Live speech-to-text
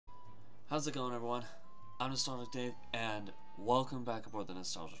How's it going, everyone? I'm Nostalgic Dave, and welcome back aboard the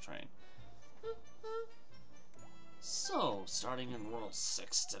Nostalgia Train. So, starting in World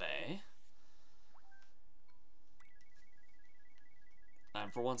 6 today.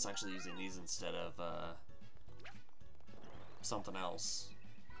 I'm for once actually using these instead of something else.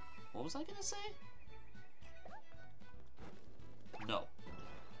 What was I gonna say? No.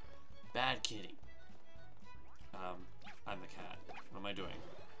 Bad kitty. I'm the cat. What am I doing?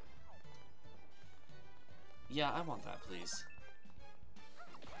 Yeah, I want that, please.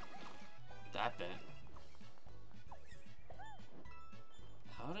 That bit.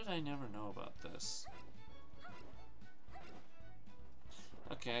 How did I never know about this?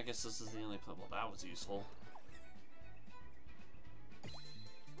 Okay, I guess this is the only play. Well, that was useful.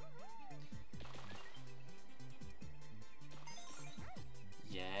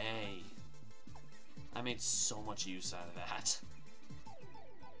 Yay. I made so much use out of that.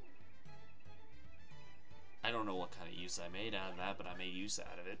 I don't know what kind of use I made out of that, but I made use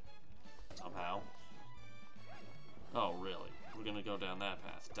out of it. Somehow. Oh, really? We're gonna go down that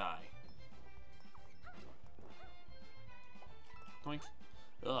path. Die. Doink.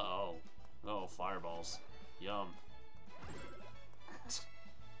 Uh-oh. Oh, fireballs. Yum.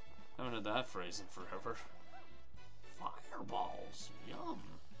 Haven't heard that phrase in forever. Fireballs. Yum.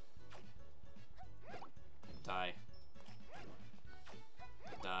 Die.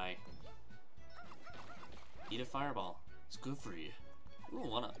 Die. Eat a fireball. It's good for you. Ooh,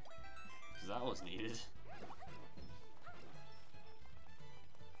 wanna? Cause that was needed.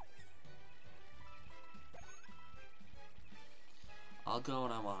 I'll go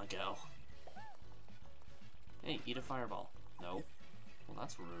when I wanna go. Hey, eat a fireball. No. Well,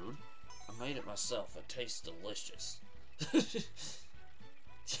 that's rude. I made it myself. It tastes delicious.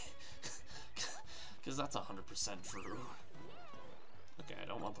 Cause that's 100% true. Okay, I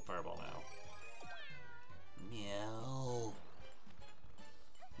don't want the fireball now. Meow.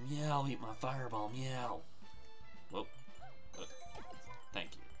 Meow, eat my fireball, meow. Whoop.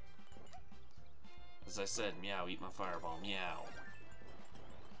 Thank you. As I said, meow, eat my fireball, meow.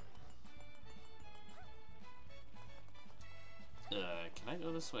 Can I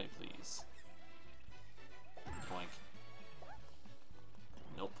go this way, please? Boink.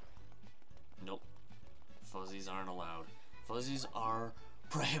 Nope. Nope. Fuzzies aren't allowed. Fuzzies are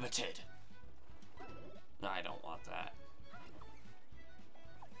prohibited. I don't want that.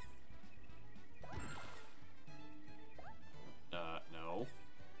 No.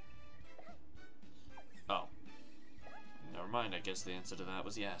 Oh. Never mind, I guess the answer to that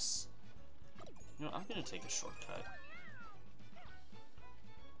was yes. You know, I'm gonna take a shortcut.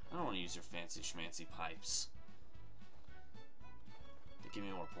 I don't want to use your fancy schmancy pipes. They give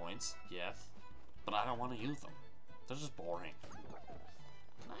me more points, yes. But I don't want to use them. They're just boring.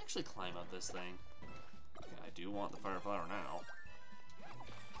 Can I actually climb up this thing? Okay, I do want the fire flower now.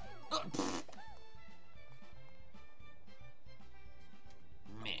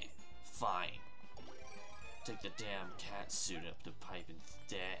 Meh. Fine. Take the damn cat suit up the pipe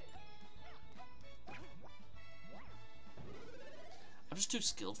instead. I'm just too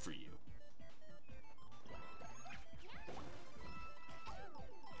skilled for you.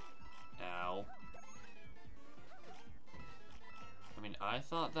 Ow. I mean, I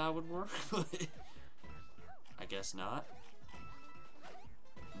thought that would work, but I guess not.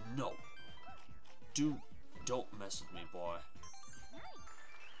 No. Don't mess with me, boy.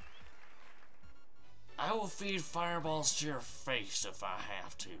 I will feed fireballs to your face if I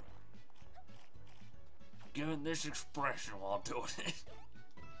have to. Giving this expression while doing it.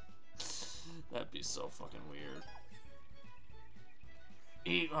 That'd be so fucking weird.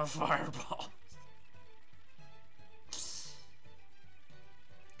 Eat my fireball.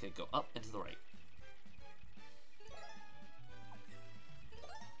 Okay, go up and to the right.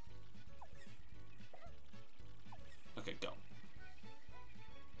 Okay, go.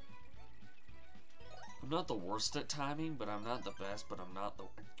 I'm not the worst at timing, but I'm not the best, but I'm not the...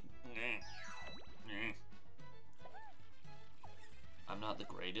 I'm not the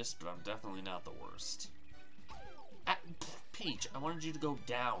greatest, but I'm definitely not the worst. Peach, I wanted you to go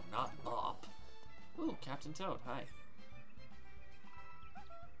down, not up. Ooh, Captain Toad, hi.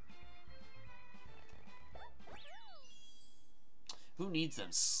 Who needs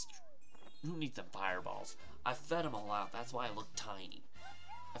them fireballs? I fed them all out, that's why I look tiny.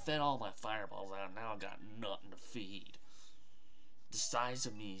 I fed all my fireballs out, and now I got nothing to feed. The size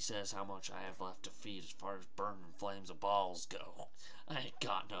of me says how much I have left to feed as far as burning flames of balls go. I ain't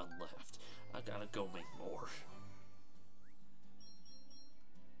got none left. I gotta go make more.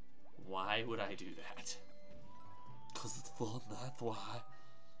 Why would I do that? 'Cause it's fun, that's why.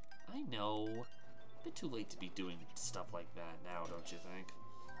 I know. A bit too late to be doing stuff like that now, don't you think?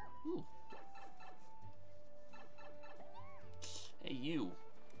 Ooh. Hey, you.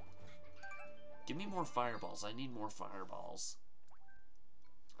 Give me more fireballs. I need more fireballs.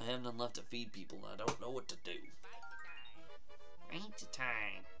 I have none left to feed people and I don't know what to do. Ain't the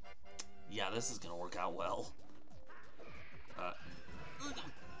time. Yeah, this is gonna work out well.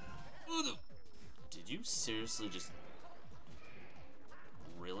 Did you seriously just...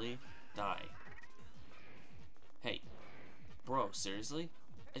 Really? Die. Hey. Bro, seriously?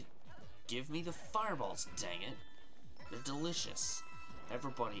 Give me the fireballs, dang it. They're delicious.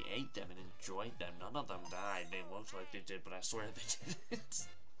 Everybody ate them and enjoyed them. None of them died. They looked like they did, but I swear they didn't.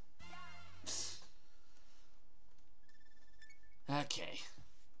 Okay.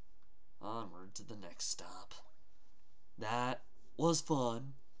 Onward to the next stop. That was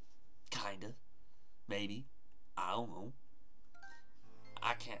fun. Kinda. Maybe. I don't know.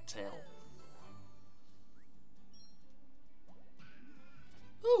 I can't tell.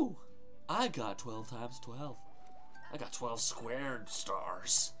 Ooh! I got 12 times 12. I got 12 squared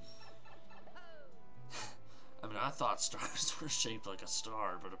stars. I mean, I thought stars were shaped like a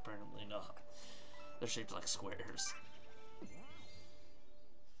star, but apparently not. They're shaped like squares.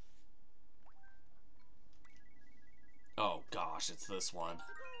 Oh gosh, it's this one.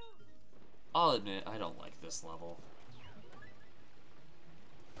 I'll admit, I don't like this level.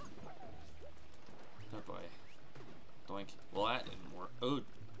 Oh boy. Doink. Well, that didn't work. Oh,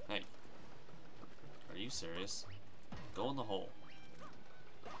 hey. Are you serious? Go in the hole.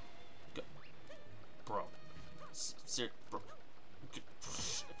 Go. Bro. Bro.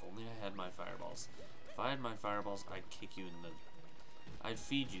 If only I had my fireballs. If I had my fireballs, I'd kick you in the... I'd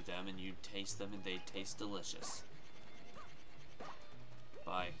feed you them, and you'd taste them, and they'd taste delicious.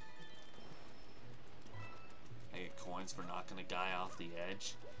 Bye. I get coins for knocking a guy off the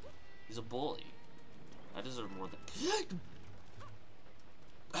edge. He's a bully. I deserve more than...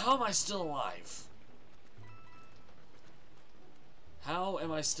 How am I still alive? How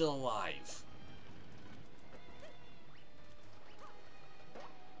am I still alive?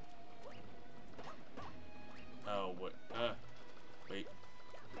 Oh, what? Wait.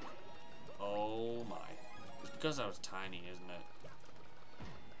 Oh my. It's because I was tiny, isn't it?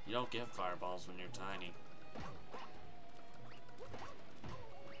 You don't get fireballs when you're tiny.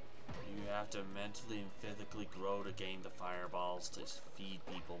 You have to mentally and physically grow to gain the fireballs to feed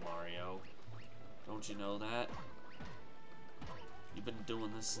people, Mario. Don't you know that? You've been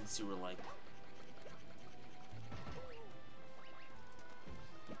doing this since you were like...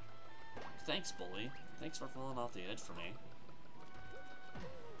 Thanks, bully. Thanks for falling off the edge for me.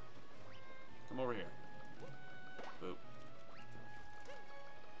 Come over here. Boop.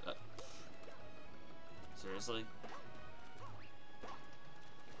 Seriously?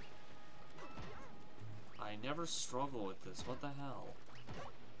 I never struggle with this. What the hell?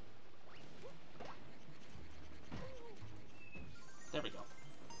 There we go.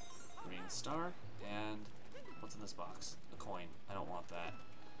 Green star, and what's in this box? A coin. I don't want that.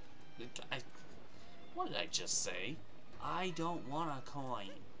 What did I just say? I don't want a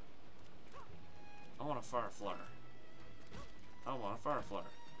coin. I want a fire flare. I want a fire flare.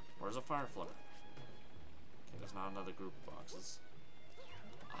 Where's a fire flare? Okay, there's not another group of boxes.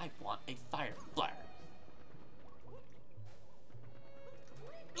 I want a fire flare.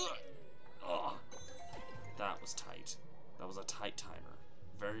 Ugh. That was tight. That was a tight timer.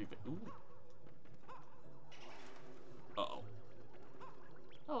 Very, ooh. Uh-oh.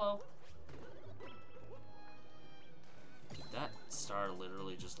 Hello. Did that star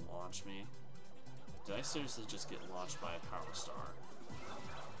literally just launch me? Did I seriously just get launched by a power star?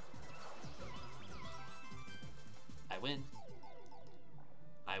 I win.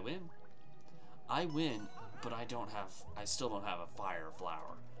 I win. I win, but I still don't have a fire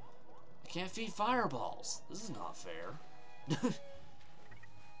flower. I can't feed fireballs. This is not fair.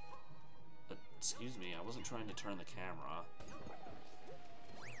 Excuse me, I wasn't trying to turn the camera.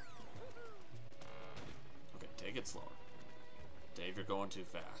 Okay, take it slower. Dave, you're going too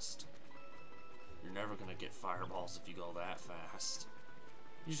fast. You're never gonna get fireballs if you go that fast.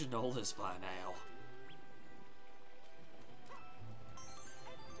 You should know this by now.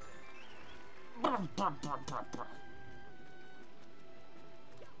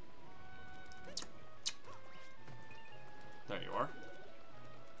 There you are.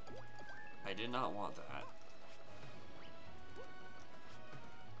 I did not want that.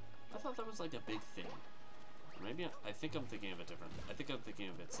 I thought that was like a big thing. Maybe I think I'm thinking of a different... I think I'm thinking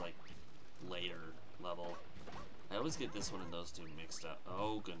of its like later level. I always get this one and those two mixed up.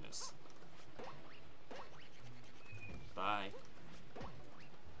 Oh goodness. Bye.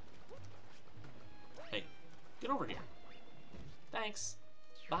 Get over here. Thanks.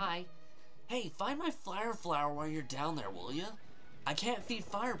 Bye. Hey, find my fire flower while you're down there, will ya? I can't feed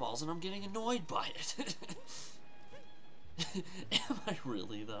fireballs and I'm getting annoyed by it. Am I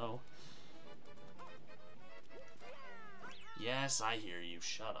really, though? Yes, I hear you.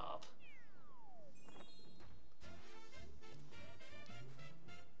 Shut up.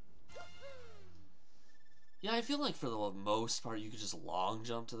 Yeah, I feel like for the most part, you could just long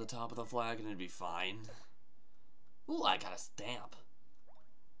jump to the top of the flag and it'd be fine. Ooh, I got a stamp.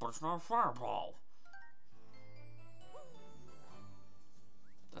 But it's not a fireball.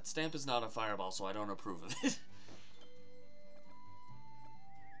 That stamp is not a fireball, so I don't approve of it.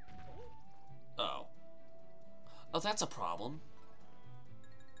 Oh. Oh, that's a problem.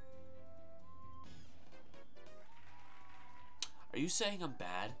 Are you saying I'm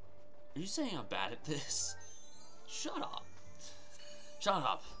bad? Are you saying I'm bad at this? Shut up. Shut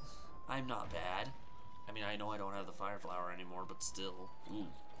up. I'm not bad. I mean, I know I don't have the fire flower anymore, but still. Ooh,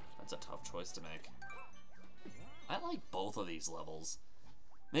 that's a tough choice to make. I like both of these levels.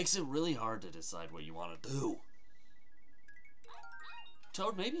 Makes it really hard to decide what you want to do.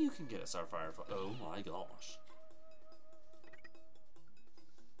 Toad, maybe you can get us our fire flower. Oh my gosh.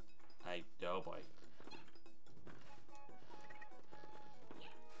 Oh boy.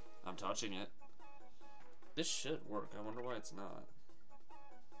 I'm touching it. This should work. I wonder why it's not.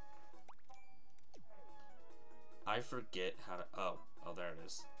 I forget how to... Oh, there it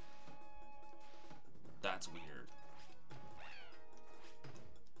is. That's weird.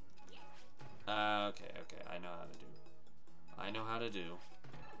 Okay, I know how to do. I know how to do.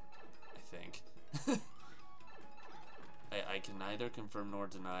 I think. I can neither confirm nor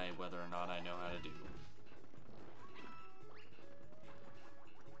deny whether or not I know how to do.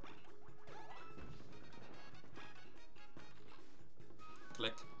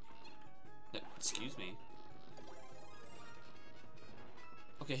 Click. No, excuse me.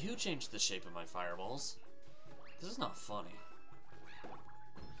 Okay, who changed the shape of my fireballs? This is not funny.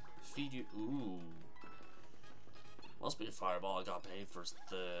 Feed you. Ooh. Must be a fireball. I got paid for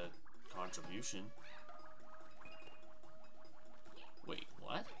the contribution. Wait,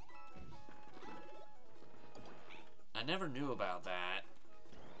 what? I never knew about that.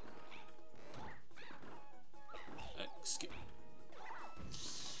 Excuse.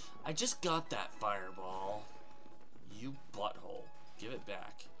 I just got that fireball. You butthole. Give it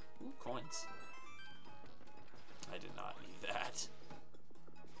back. Ooh, coins. I did not need that.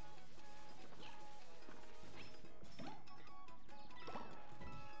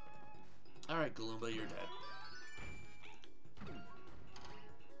 Alright, Gloomba, you're dead.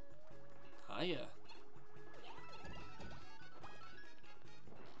 Hiya.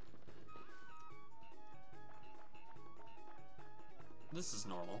 This is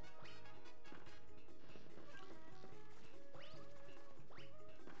normal.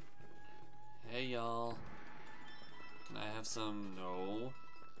 Hey, y'all. Can I have some? No.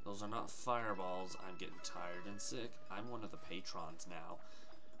 Those are not fireballs. I'm getting tired and sick. I'm one of the patrons now.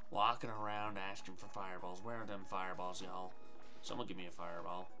 Walking around asking for fireballs. Where are them fireballs, y'all? Someone give me a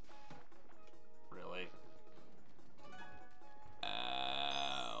fireball. Really?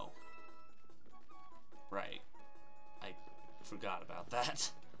 Oh. Right. I forgot about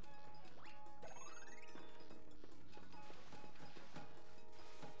that.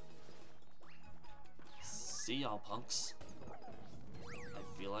 See y'all, punks.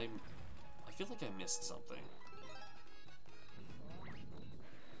 I feel like I missed something.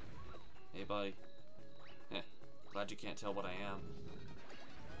 Hey, buddy. Glad you can't tell what I am.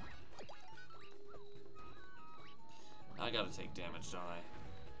 I gotta take damage, don't I?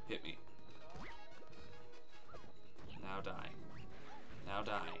 Hit me. Now die. Now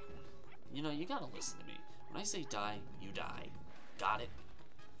die. You know, you gotta listen to me. When I say die, you die. Got it?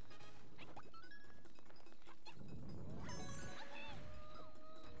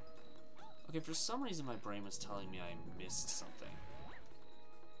 Okay, for some reason my brain was telling me I missed something.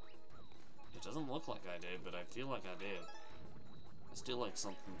 It doesn't look like I did, but I feel like I did. I feel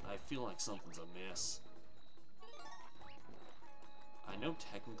like something's amiss. I know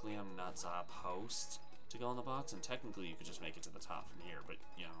technically I'm not supposed to go in the box, and technically you could just make it to the top from here, but,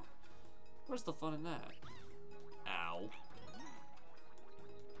 you know, where's the fun in that? Ow.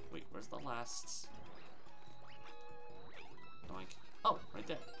 Wait, where's the last... Doink. Oh, right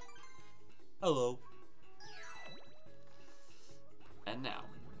there. Hello. And now.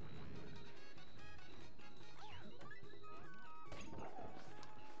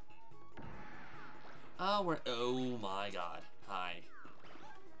 Oh my god. Hi.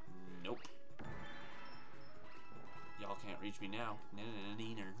 Nope. Y'all can't reach me now.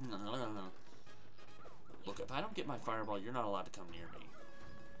 Look at If I don't get my fireball, you're not allowed to come near me.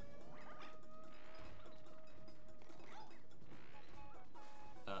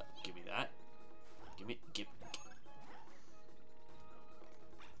 Give me that. Give.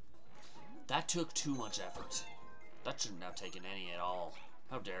 That took too much effort. That shouldn't have taken any at all.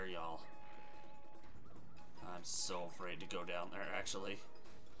 How dare y'all? I'm so afraid to go down there, actually.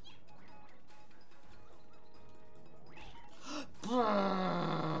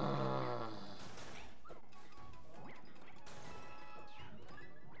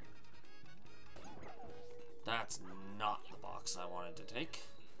 That's not the box I wanted to take.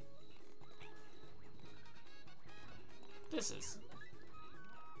 This is.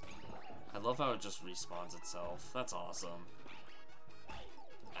 I love how it just respawns itself. That's awesome.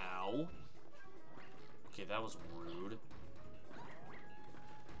 Ow. Okay, that was rude.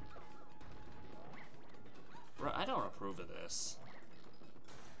 Bro, I don't approve of this.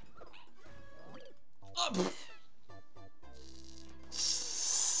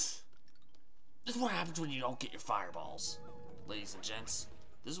 This is what happens when you don't get your fireballs. Ladies and gents,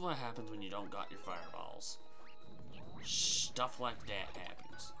 this is what happens when you don't got your fireballs. Stuff like that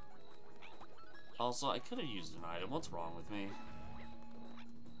happens. Also, I could have used an item. What's wrong with me?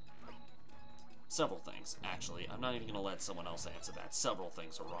 Several things, actually. I'm not even going to let someone else answer that. Several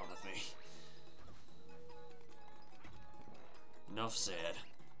things are wrong with me. Enough said.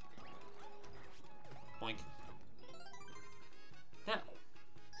 Boink. Now,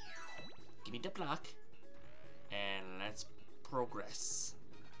 give me the block, and let's progress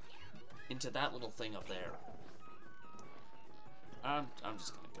into that little thing up there. I'm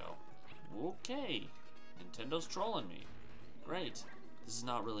just gonna go. Okay, Nintendo's trolling me. Great. This is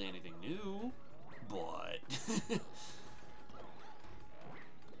not really anything new, but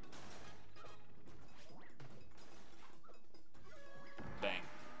bang.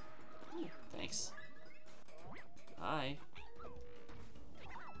 Ooh, thanks. Hi.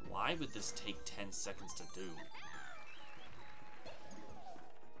 Why would this take 10 seconds to do?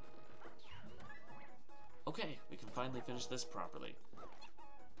 Okay, we can finally finish this properly.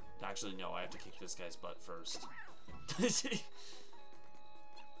 Actually, no, I have to kick this guy's butt first.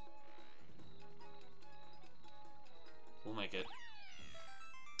 We'll make it.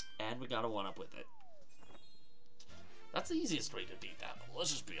 And we got a 1-up with it. That's the easiest way to beat that level, let's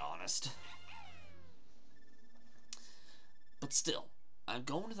just be honest. But still, I'm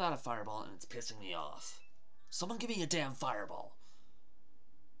going without a fireball and it's pissing me off. Someone give me a damn fireball.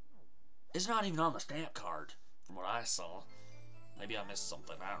 It's not even on the stamp card, from what I saw. Maybe I missed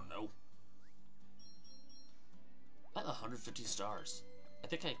something, I don't know. I have 150 stars. I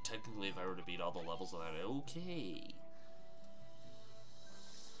think I technically, if I were to beat all the levels of that, okay.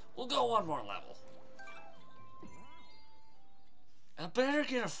 We'll go one more level. I better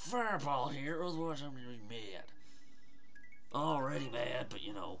get a fireball here, otherwise I'm gonna be mad. Already mad, but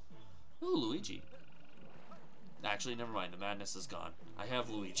you know. Ooh, Luigi. Actually, never mind, the madness is gone. I have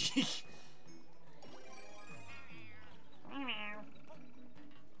Luigi.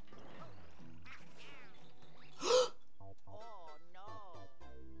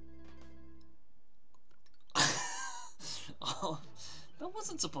 Oh, that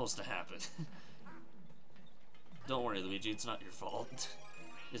wasn't supposed to happen. Don't worry, Luigi, it's not your fault.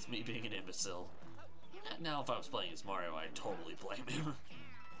 It's me being an imbecile. Now, if I was playing as Mario, I'd totally blame him.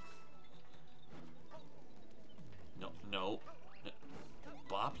 No.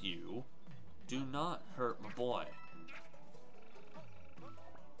 Bop, you. Do not hurt my boy.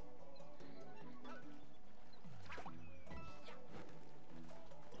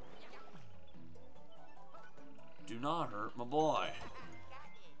 Do not hurt my boy.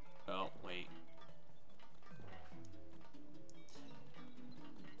 Oh, wait.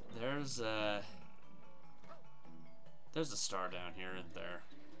 There's a star down here, isn't there?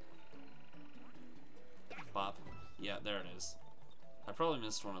 Bop. Yeah, there it is. I probably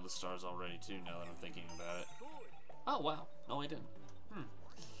missed one of the stars already too, now that I'm thinking about it. Oh, wow. No, I didn't.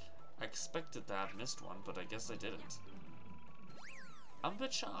 I expected to have missed one, but I guess I didn't. I'm a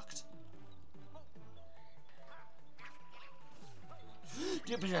bit shocked.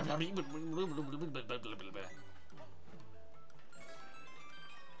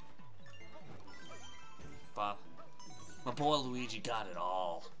 Bob, my boy Luigi got it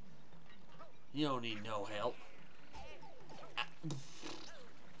all. You don't need no help.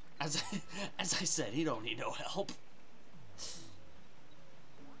 As I said, he don't need no help.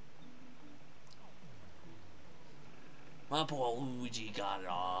 My boy Luigi got it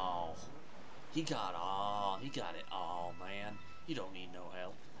all. He got it all, man. You don't need no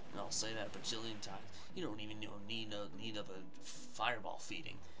help. And I'll say that a bajillion times. You don't even need of a fireball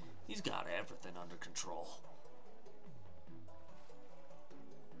feeding. He's got everything under control.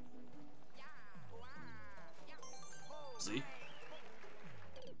 See?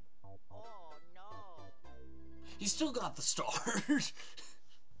 He still got the stars.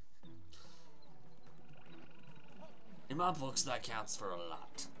 In my books, that counts for a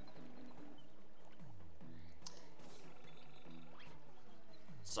lot.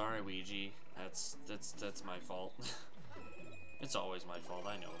 Sorry, Ouija. That's my fault. It's always my fault,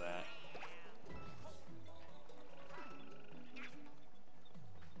 I know that.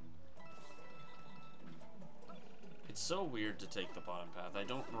 It's so weird to take the bottom path. I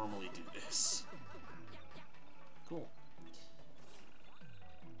don't normally do this. Cool.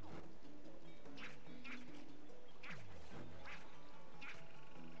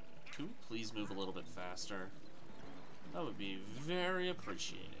 Could we please move a little bit faster? That would be very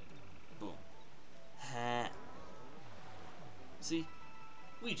appreciated. Boom. Ha. See?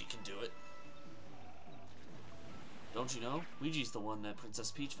 Ouija can do it. Don't you know? Ouija's the one that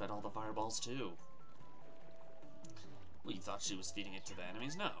Princess Peach fed all the fireballs to. Well, you thought she was feeding it to the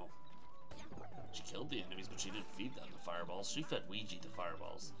enemies? No. She killed the enemies, but she didn't feed them the fireballs. She fed Ouija the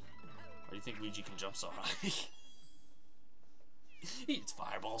fireballs. Why do you think Ouija can jump so high? He eats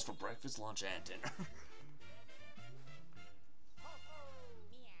fireballs for breakfast, lunch, and dinner.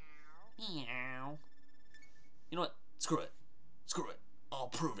 Meow. You know what? Screw it. Screw it. I'll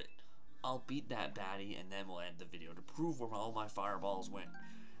prove it. I'll beat that baddie, and then we'll end the video to prove where all my fireballs went.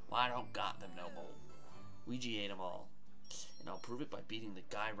 Well, I don't got them no more. Ouija ate them all. And I'll prove it by beating the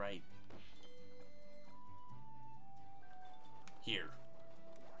guy right here.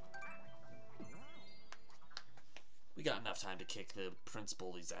 We got enough time to kick the Prince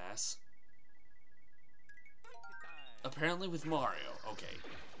Bully's ass. Apparently with Mario. Okay.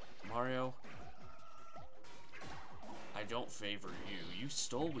 Mario, I don't favor you. You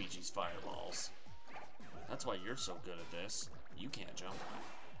stole Ouija's fireballs. That's why you're so good at this. You can't jump on it.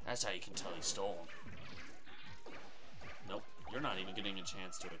 That's how you can tell he stole them. Nope. You're not even getting a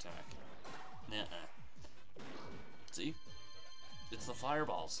chance to attack. Nuh-uh. See? It's the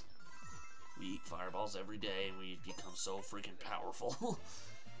fireballs. We eat fireballs every day and we become so freaking powerful.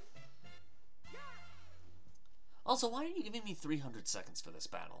 Also, why are you giving me 300 seconds for this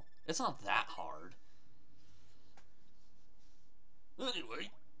battle? It's not that hard.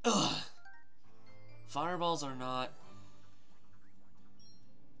 Anyway. Ugh. Fireballs are not...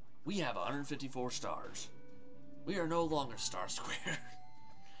 We have 154 stars. We are no longer Star Square.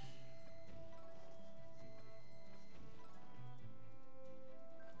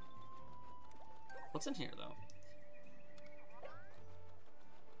 What's in here, though?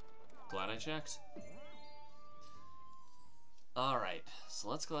 Glad I checked. Alright, so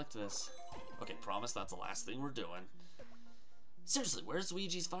let's collect this. Okay, promise that's the last thing we're doing. Seriously, where's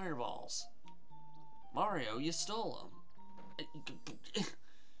Ouija's fireballs? Mario, you stole them.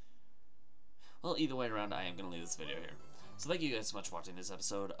 Well, either way around, I am going to leave this video here. So thank you guys so much for watching this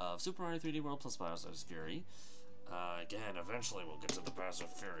episode of Super Mario 3D World plus Bowser's Fury. Again, eventually we'll get to the Bowser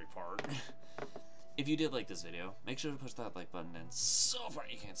Fury part. If you did like this video, make sure to push that like button, and so far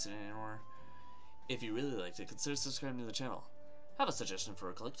you can't see it anymore. If you really liked it, consider subscribing to the channel. Have a suggestion for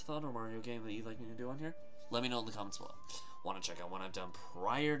a collectathon or Mario game that you'd like me to do on here? Let me know in the comments below. Want to check out what I've done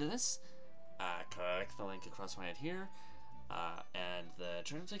prior to this? Click the link across my head here, and the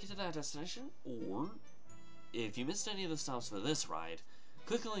train will take you to that destination. Or, if you missed any of the stops for this ride,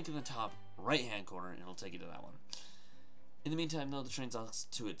 click the link in the top right-hand corner and it'll take you to that one. In the meantime, though, the train's on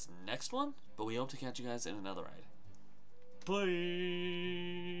to its next one, but we hope to catch you guys in another ride. Bye!